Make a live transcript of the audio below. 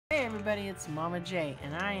everybody, it's Mama J,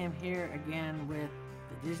 and I am here again with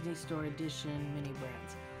the Disney Store Edition mini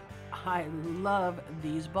brands. I love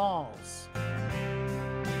these balls.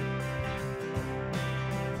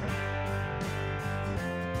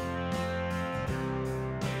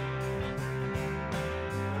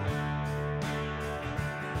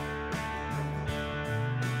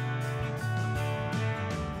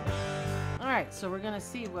 Alright, so we're going to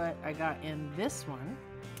see what I got in this one.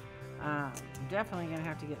 I'm definitely going to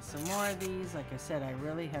have to get some more of these. Like I said, I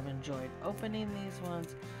really have enjoyed opening these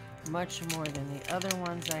ones much more than the other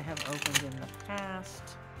ones I have opened in the past.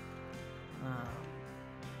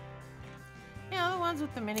 You know, the ones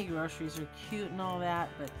with the mini groceries are cute and all that,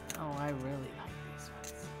 but oh, I really like these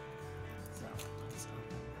ones. So, let's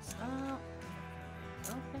open this up.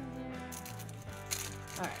 Open here.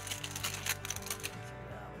 Alright.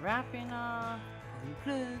 So, wrapping off. Pull the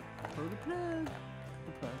plug. Pull the plug.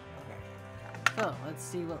 The plug. So, let's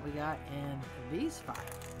see what we got in these 5.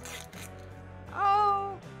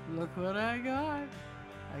 Oh, look what I got.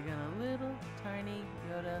 I got a little tiny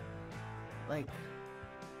Yoda, like,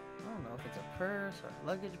 I don't know if it's a purse or a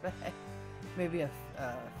luggage bag. Maybe a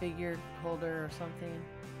figure holder or something.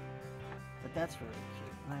 But that's really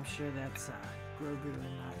cute. And I'm sure that's Grogu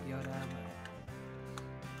and not Yoda.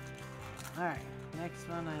 Alright, next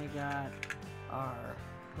one I got our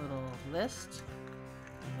little list.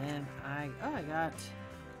 And then I got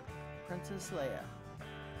Princess Leia.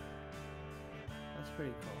 That's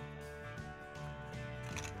pretty cool.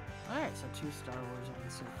 Alright, so 2 Star Wars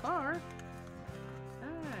ones so far.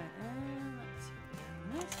 Alright, and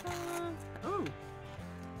let's see. This one. Ooh!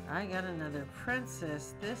 I got another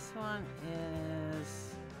princess. This one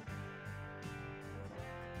is...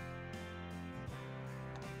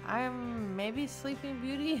 I'm maybe Sleeping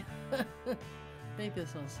Beauty? I think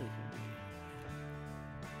this one's Sleeping Beauty.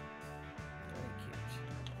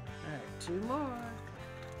 2 more.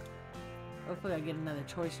 Hopefully I get another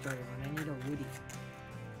Toy Story one. I need a Woody.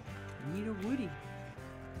 I need a Woody.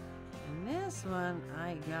 And this one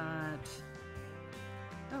I got...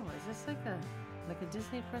 Oh, is this like a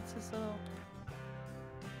Disney princess little...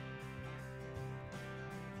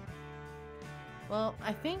 Well,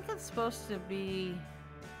 I think it's supposed to be...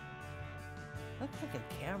 Looks like a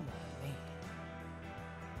camera to me.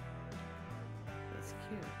 That's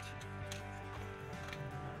cute.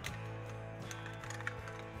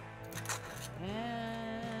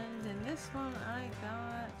 And in this one I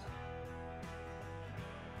got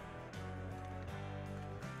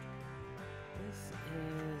this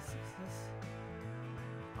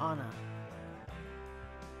Anna.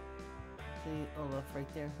 See Olaf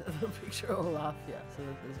right there? The little picture of Olaf, yeah, so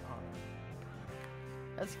this is Anna.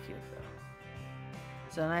 That's cute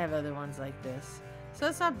though. So and I have other ones like this. So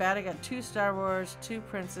that's not bad. I got 2 Star Wars, 2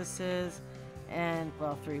 princesses, and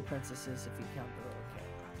well, 3 princesses if you count the little camera.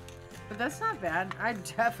 But that's not bad. I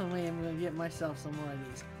definitely am going to get myself some more of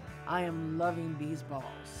these. I am loving these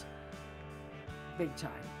balls. Big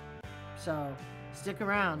time. So, stick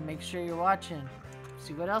around. Make sure you're watching.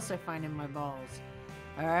 See what else I find in my balls.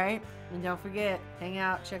 Alright? And don't forget, hang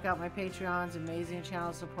out, check out my Patreons, amazing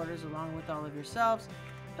channel supporters, along with all of yourselves.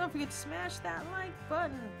 Don't forget to smash that like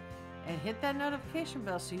button. And hit that notification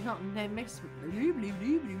bell so you don't mix...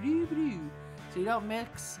 So you don't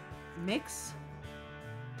mix...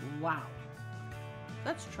 Wow.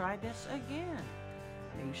 Let's try this again.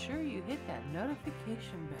 Make sure you hit that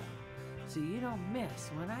notification bell so you don't miss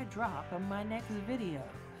when I drop on my next video.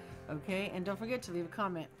 Okay? And don't forget to leave a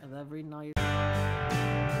comment. I love reading all your...